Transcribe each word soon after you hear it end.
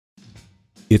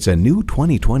It's a new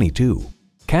 2022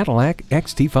 Cadillac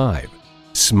XT5.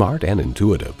 Smart and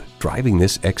intuitive, driving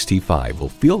this XT5 will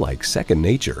feel like second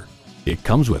nature. It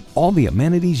comes with all the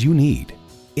amenities you need.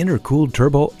 Intercooled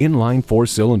turbo inline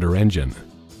 4-cylinder engine,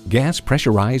 gas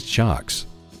pressurized shocks,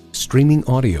 streaming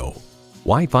audio,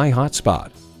 Wi-Fi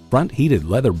hotspot, front heated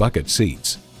leather bucket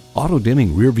seats, auto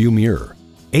dimming rearview mirror,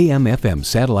 AM/FM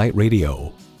satellite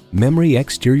radio, memory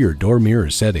exterior door mirror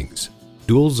settings,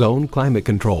 dual zone climate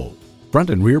control, front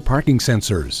and rear parking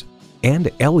sensors, and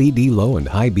LED low and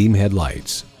high beam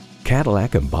headlights.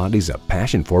 Cadillac embodies a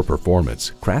passion for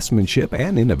performance, craftsmanship,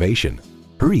 and innovation.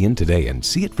 Hurry in today and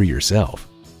see it for yourself.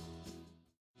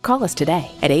 Call us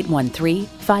today at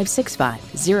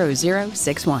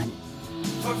 813-565-0061.